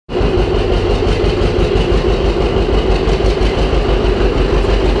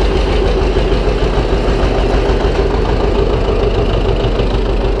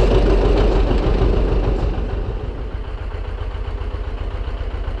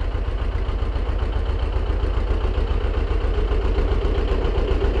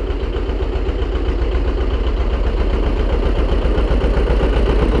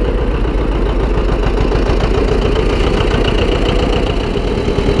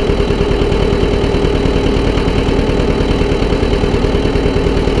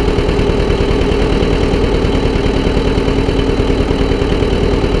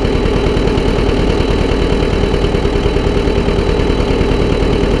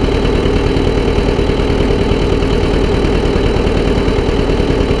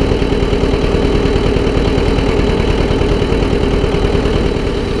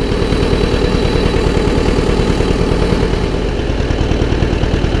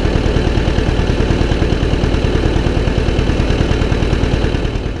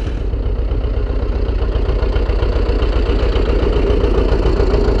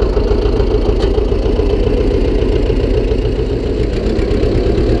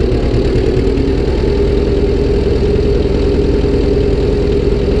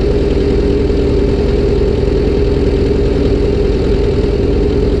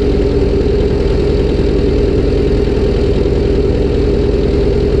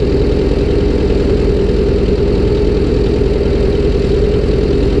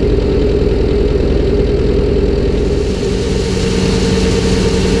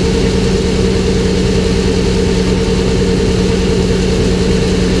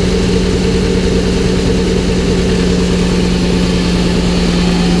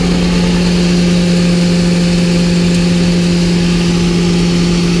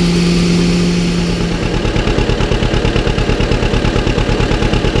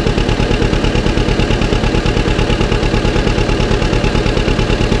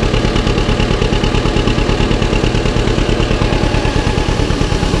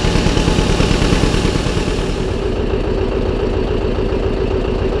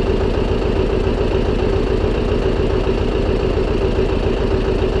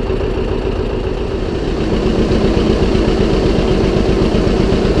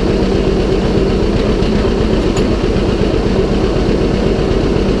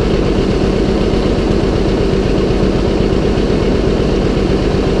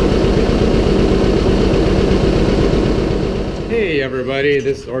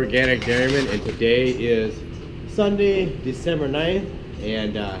this is Organic Dairyman, and today is Sunday, December 9th,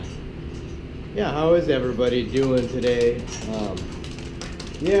 and yeah, how is everybody doing today?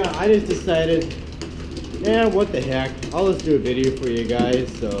 Yeah, I just decided, yeah, what the heck, I'll just do a video for you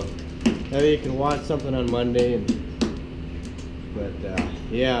guys, so maybe you can watch something on Monday, but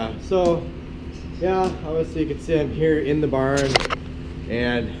yeah, so, yeah, obviously you can see I'm here in the barn,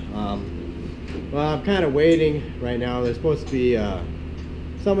 and well, I'm kind of waiting right now. There's supposed to be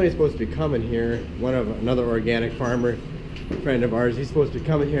somebody's supposed to be coming here. Another organic farmer friend of ours. He's supposed to be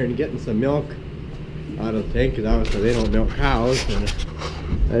coming here and getting some milk out of the tank, because obviously they don't milk cows. And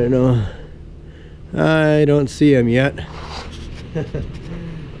I don't know. I don't see him yet.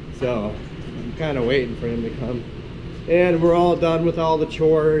 So I'm kind of waiting for him to come. And we're all done with all the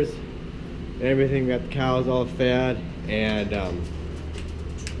chores and everything. We got the cows all fed, and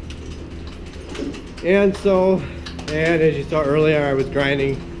as you saw earlier, I was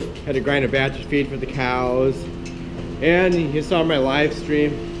had to grind a batch of feed for the cows. And you saw my live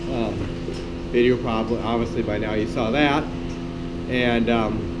stream video, probably, obviously by now you saw that. And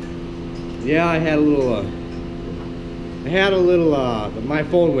yeah, I had a little, my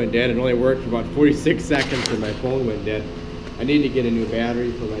phone went dead. It only worked for about 46 seconds and my phone went dead. I need to get a new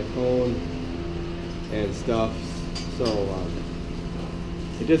battery for my phone and stuff. So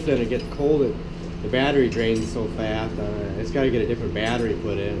it just didn't get cold. The battery drains so fast. I just got to get a different battery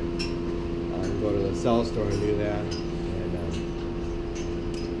put in. Go to the cell store and do that. And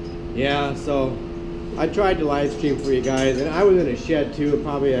yeah, so I tried to live stream for you guys, and I was in a shed too.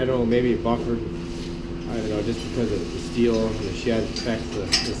 Probably, I don't know, maybe buffered. I don't know, just because of the steel in the shed affects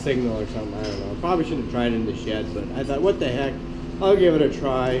the signal or something. I don't know. Probably should have tried it in the shed, but I thought, what the heck? I'll give it a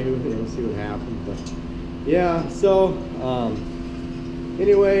try. See what happens. But yeah, so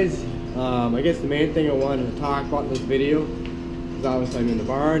anyways. I guess the main thing I wanted to talk about in this video, because obviously I'm in the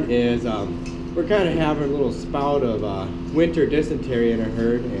barn, is we're kind of having a little spout of winter dysentery in our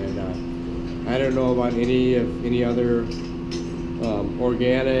herd, and I don't know about any other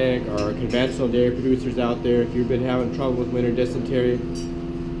organic or conventional dairy producers out there. If you've been having trouble with winter dysentery,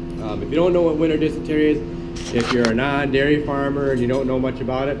 if you don't know what winter dysentery is, if you're a non-dairy farmer and you don't know much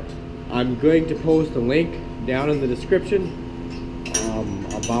about it, I'm going to post a link down in the description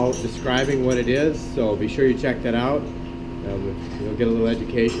about describing what it is, so be sure you check that out. You'll get a little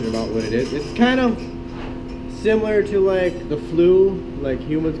education about what it is. It's kind of similar to like the flu, like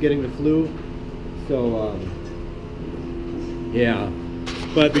humans getting the flu. So yeah,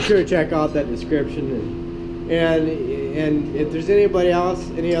 but be sure to check out that description, and if there's anybody else,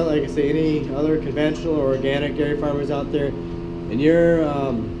 any other, like I say, any other conventional or organic dairy farmers out there, and you're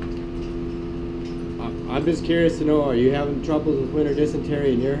I'm just curious to know, are you having troubles with winter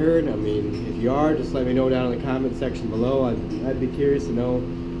dysentery in your herd? I mean, if you are, just let me know down in the comment section below. I'd be curious to know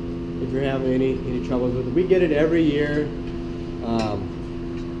if you're having any troubles with it. We get it every year.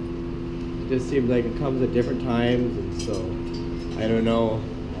 It just seems like it comes at different times, and so I don't know.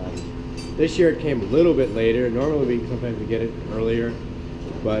 This year it came a little bit later. Normally sometimes we get it earlier,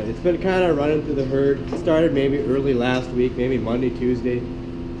 but it's been kind of running through the herd. It started maybe early last week, maybe Monday, Tuesday.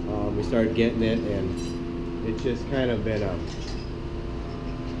 We started getting it, and it's just kind of been,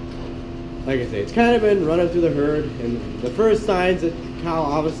 like I say, it's kind of been running through the herd. And the first signs that cow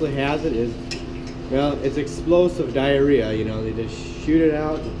obviously has it is, well, it's explosive diarrhea. You know, they just shoot it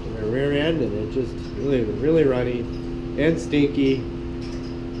out in their rear end, and it's just really runny and stinky.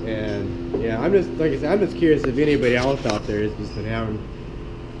 And yeah, I'm just, like I said, I'm just curious if anybody else out there has just been having,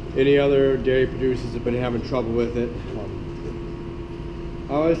 any other dairy producers have been having trouble with it.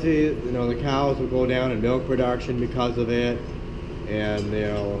 Obviously, you know, the cows will go down in milk production because of it, and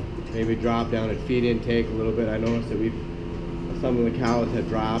they'll maybe drop down in feed intake a little bit. I noticed that some of the cows have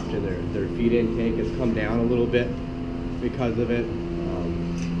dropped, and their feed intake has come down a little bit because of it.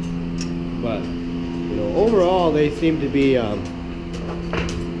 But you know, overall, they seem to be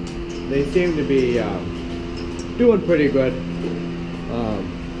doing pretty good.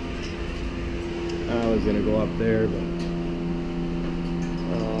 I was gonna go up there, but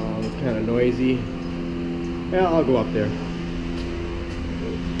kind of noisy. Yeah, I'll go up there.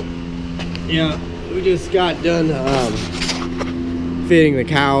 Yeah, we just got done feeding the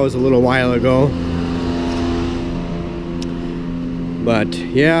cows a little while ago. But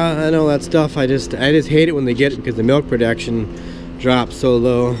yeah, I know that stuff. I just hate it when they get it, because the milk production drops so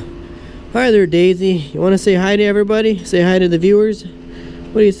low. Hi there, Daisy. You want to say hi to everybody? Say hi to the viewers?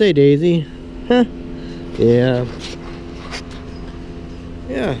 What do you say, Daisy? Huh? Yeah.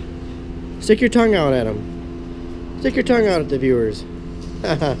 Yeah. Stick your tongue out at them. Stick your tongue out at the viewers.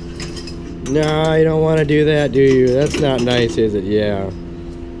 No, you don't want to do that, do you? That's not nice, is it? Yeah.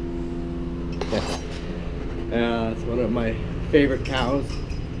 It's one of my favorite cows.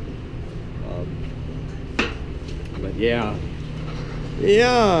 But yeah,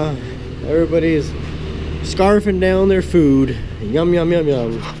 everybody's scarfing down their food. Yum, yum, yum,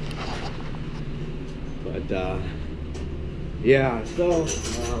 yum. But yeah, so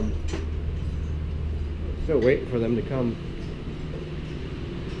still waiting for them to come.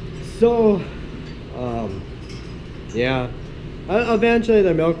 So yeah, eventually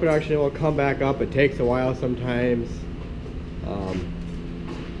the milk production will come back up. It takes a while sometimes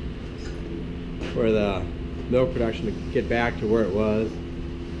for the milk production to get back to where it was.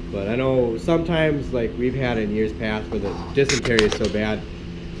 But I know sometimes, like we've had in years past, where the dysentery is so bad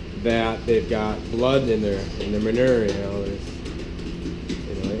that they've got blood in their manure. You know,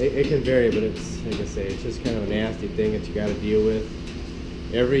 it can vary, but it's, like I say, it's just kind of a nasty thing that you got to deal with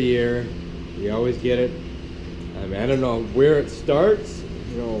every year. You always get it. I mean, I don't know where it starts,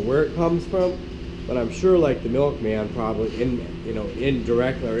 you know, where it comes from, but I'm sure like the milkman probably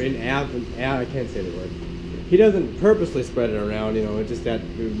indirectly or I can't say the word. He doesn't purposely spread it around, you know. It's just that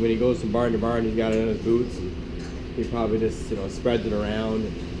when he goes from barn to barn, he's got it in his boots, and he probably just, you know, spreads it around.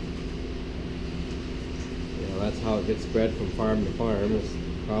 And, you know, that's how it gets spread from farm to farm. It's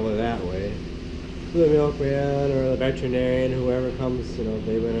probably that way. The milkman or the veterinarian, whoever comes, you know,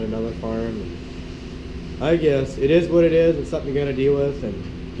 they went on another farm. And I guess it is what it is. It's something you got to deal with and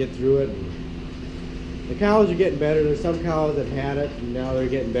get through it. And the cows are getting better. There's some cows that had it, and now they're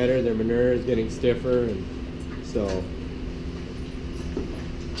getting better. Their manure is getting stiffer, and so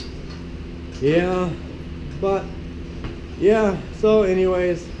yeah. But yeah, so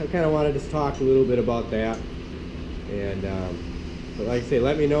anyways, I kind of wanted to talk a little bit about that. And but like I say,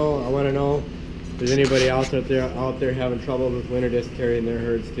 let me know. I want to know if there's anybody out there having trouble with winter dysentery in their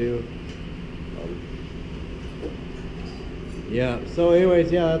herds too. Yeah, so anyways,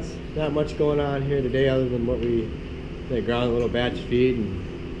 yeah, that's not much going on here today other than what they ground a little batch feed and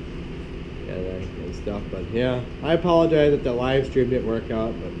stuff. But yeah, I apologize that the live stream didn't work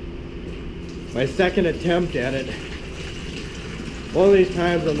out, but my second attempt at it, one of these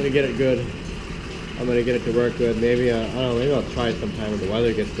times I'm gonna get it good. I'm gonna get it to work good. Maybe I don't know, maybe I'll try it sometime when the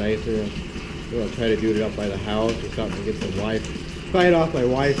weather gets nicer. Maybe I'll try to do it up by the house or something, get some try it off my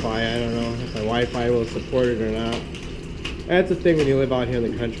Wi-Fi. I don't know if my Wi-Fi will support it or not. That's the thing when you live out here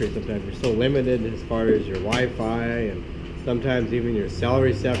in the country. Sometimes you're so limited as far as your Wi-Fi and sometimes even your cell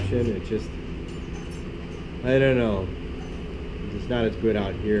reception. It's just, I don't know. It's just not as good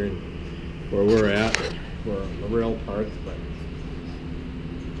out here where we're at, for the rural parts. But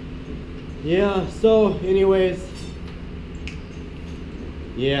yeah, so anyways,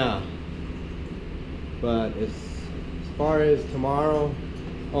 yeah. But as far as tomorrow,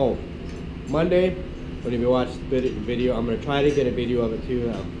 Monday, when you watch the video, I'm going to try to get a video of it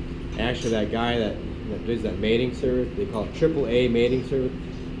too. Actually, that guy that does that mating service, they call it AAA mating service,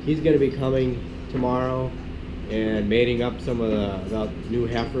 he's going to be coming tomorrow and mating up some of the new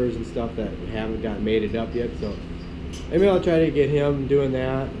heifers and stuff that haven't gotten mated up yet. So maybe I'll try to get him doing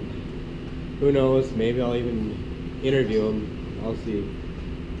that. Who knows? Maybe I'll even interview him. I'll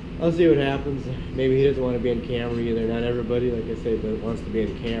see what happens. Maybe he doesn't want to be on camera either. Not everybody, like I say, wants to be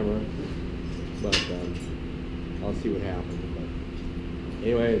on camera. But I'll see what happens. But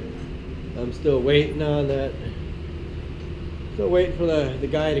anyway, I'm still waiting on that. Still waiting for the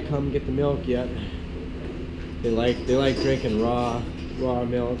guy to come get the milk yet. They like drinking raw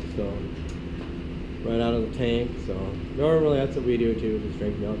milk, so right out of the tank. So normally that's what we do too, just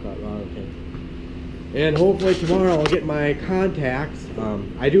drink milk out raw out of the tank. And hopefully tomorrow I'll get my contacts.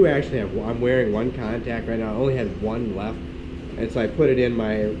 I do actually have. I'm wearing one contact right now. I only had one left, and so I put it in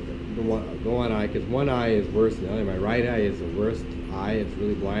my one eye, because one eye is worse than the other. My right eye is the worst eye. It's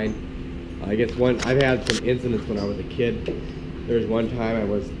really blind. I guess I've had some incidents when I was a kid. There was one time I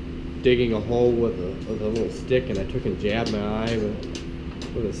was digging a hole with a little stick, and I took and jabbed my eye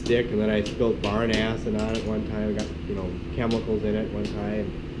with a stick, and then I spilled barn acid on it one time. I got, you know, chemicals in it one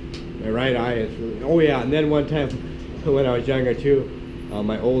time. My right eye is really, oh yeah, and then one time when I was younger too,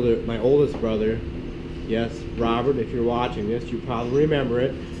 my oldest brother, yes, Robert, if you're watching this, you probably remember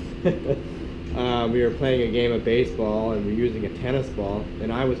it. We were playing a game of baseball and we were using a tennis ball,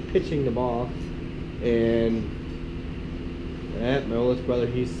 and I was pitching the ball, and my oldest brother,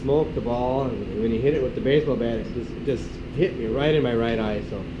 he smoked the ball, and when he hit it with the baseball bat, it just hit me right in my right eye.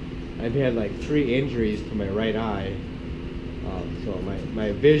 So I've had like 3 injuries to my right eye. So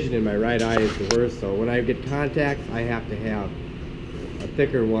my vision in my right eye is the worst. So when I get contacts, I have to have a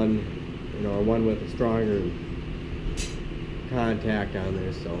thicker one, you know, or one with a stronger contact on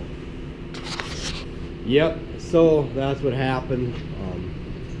there. So yep, so that's what happened.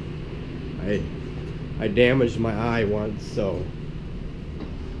 I damaged my eye once, so,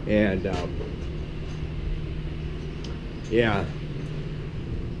 and yeah,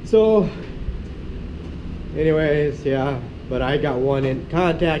 so anyways, yeah, but I got one in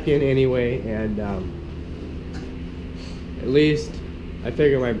contact in anyway, and at least I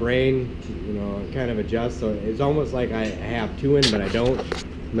figure my brain, you know, kind of adjusts, so it's almost like I have two in, but I don't.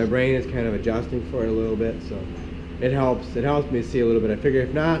 My brain is kind of adjusting for it a little bit, so it helps me see a little bit. I figure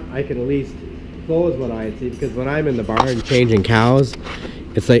if not, I can at least close one eye and see, because when I'm in the barn changing cows,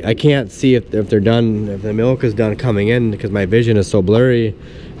 it's like I can't see if they're done, if the milk is done coming in, because my vision is so blurry.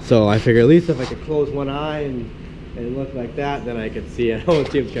 So I figure at least if I could close one eye and look like that, then I could see it. I know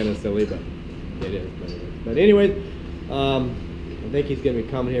it seems kind of silly, but it is. But anyways, I think he's gonna be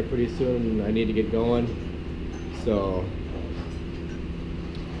coming here pretty soon, and I need to get going. So,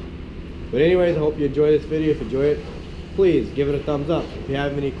 but anyways, I hope you enjoy this video. If you enjoy it, please give it a thumbs up. If you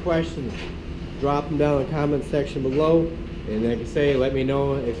have any questions, drop them down in the comment section below. And like I say, let me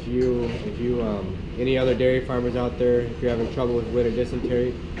know if you any other dairy farmers out there, if you're having trouble with winter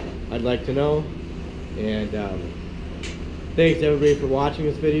dysentery, I'd like to know. And thanks everybody for watching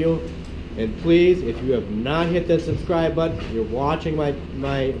this video. And please, if you have not hit that subscribe button, you're watching my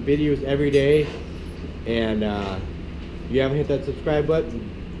videos every day, and you haven't hit that subscribe button,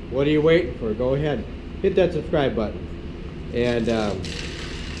 what are you waiting for? Go ahead, hit that subscribe button. And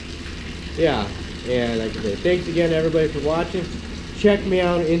yeah, and like I say, thanks again everybody for watching. Check me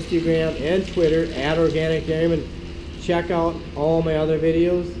out on Instagram and Twitter @OrganicDairyman. Check out all my other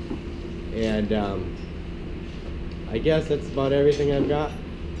videos, and I guess that's about everything I've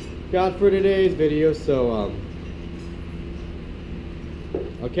got for today's video. So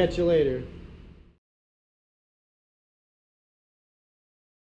I'll catch you later.